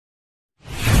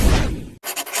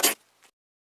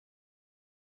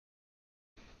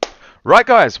Right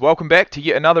guys, welcome back to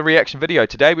yet another reaction video.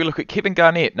 Today we look at Kevin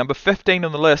Garnett, number 15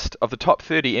 on the list of the top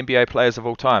 30 NBA players of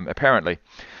all time, apparently.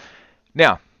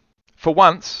 Now, for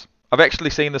once, I've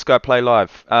actually seen this guy play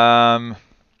live.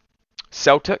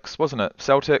 Celtics, wasn't it?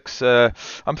 Celtics,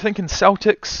 I'm thinking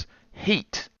Celtics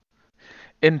Heat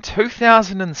in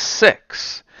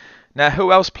 2006. Now,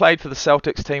 who else played for the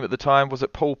Celtics team at the time? Was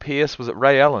it Paul Pierce? Was it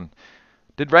Ray Allen?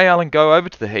 Did Ray Allen go over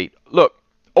to the Heat? Look,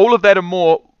 all of that and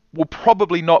more will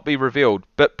probably not be revealed,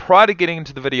 but prior to getting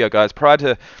into the video, guys, prior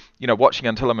to watching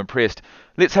until I'm impressed,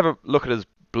 let's have a look at his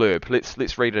blurb.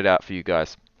 Let's read it out for you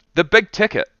guys. The Big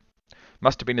Ticket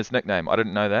must have been his nickname. I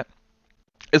didn't know that.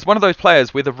 Is one of those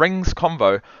players where the rings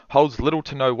convo holds little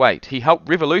to no weight. He helped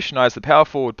revolutionize the power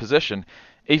forward position,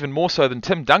 even more so than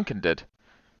Tim Duncan did.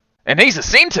 And he's a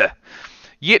center!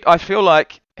 Yet I feel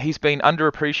like he's been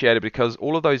underappreciated because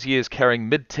all of those years carrying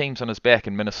mid-teams on his back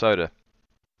in Minnesota.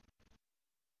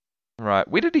 Right,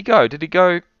 where did he go? Did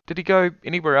he go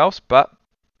anywhere else? But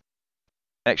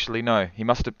actually, no. He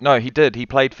must have. No, he did. He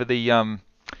played for the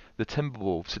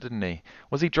Timberwolves, didn't he?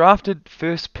 Was he drafted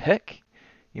first pick?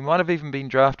 He might have even been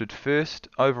drafted first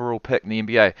overall pick in the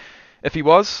NBA. If he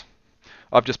was,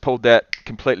 I've just pulled that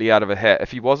completely out of a hat.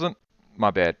 If he wasn't, my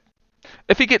bad.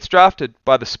 If he gets drafted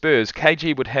by the Spurs,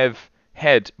 KG would have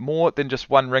had more than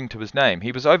just one ring to his name.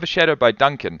 He was overshadowed by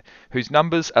Duncan, whose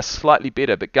numbers are slightly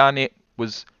better, but Garnett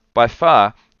was by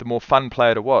far the more fun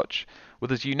player to watch. With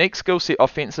his unique skill set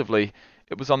offensively,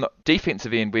 it was on the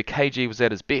defensive end where KG was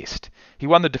at his best. He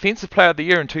won the Defensive Player of the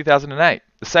Year in 2008,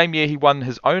 the same year he won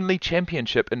his only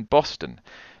championship in Boston,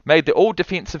 made the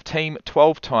All-Defensive Team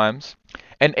 12 times,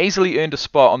 and easily earned a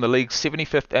spot on the league's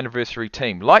 75th anniversary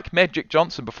team. Like Magic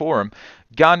Johnson before him,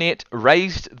 Garnett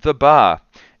raised the bar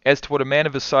as to what a man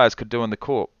of his size could do on the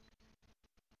court.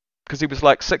 Because he was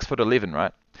like 6'11",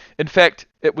 right? In fact,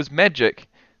 it was Magic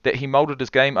that he moulded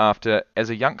his game after as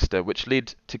a youngster, which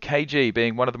led to KG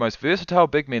being one of the most versatile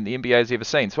big men the NBA has ever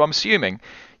seen. So I'm assuming,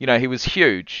 he was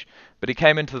huge, but he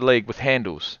came into the league with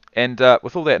handles. And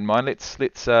with all that in mind,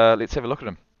 let's have a look at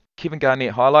him. Kevin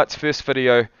Garnett highlights, first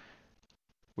video.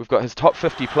 We've got his top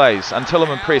 50 plays. Until I'm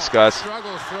impressed, guys.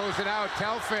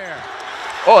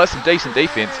 Oh, that's some decent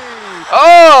defense.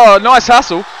 Oh, nice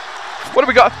hustle. What have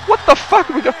we got? What the fuck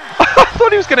have we got? I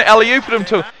thought he was going to alley-oop him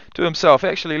to himself.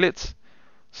 Actually,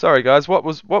 sorry guys, what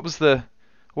was the...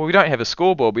 Well, we don't have a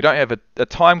scoreboard, we don't have a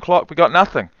time clock, we got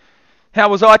nothing. How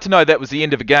was I to know that was the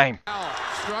end of a game?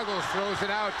 Struggles, throws it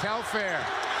out, Telfair.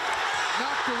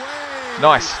 Knocked away.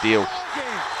 Nice steal.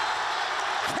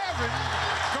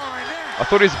 I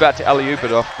thought he was about to alley-oop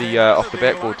it off the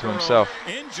backboard to himself.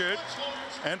 Injured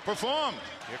and performed.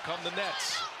 Here come the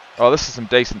Nets. Oh, this is some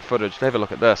decent footage. Have a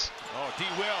look at this. Oh, D.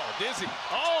 Will, dizzy.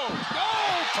 Oh,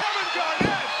 Kevin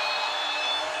Garnett.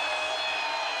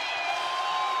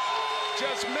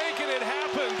 Just making it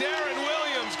happen. Darren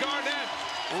Williams, Garnett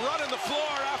running the floor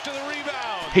after the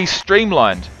rebound. He's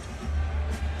streamlined.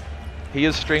 He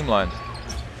is streamlined.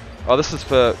 Oh, this is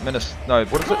for Minnesota. No,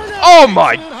 what is it? Oh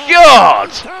my God!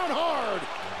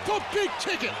 The Big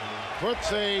Ticket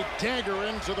puts a dagger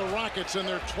into the Rockets in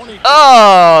their 20.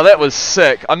 Oh, that was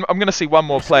sick. I'm going to see one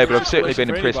more play, but I've certainly been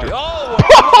impressed with it.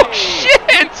 Oh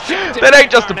shit! That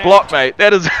ain't just a block, mate.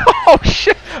 That is... Oh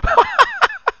shit!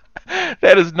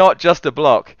 That is not just a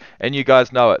block, and you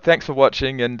guys know it. Thanks for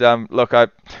watching, and look, I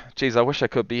wish I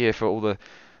could be here for all the...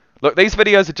 Look, these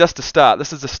videos are just a start.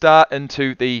 This is a start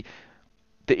into the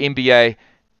NBA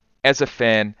as a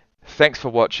fan. Thanks for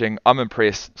watching. I'm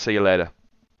impressed. See you later.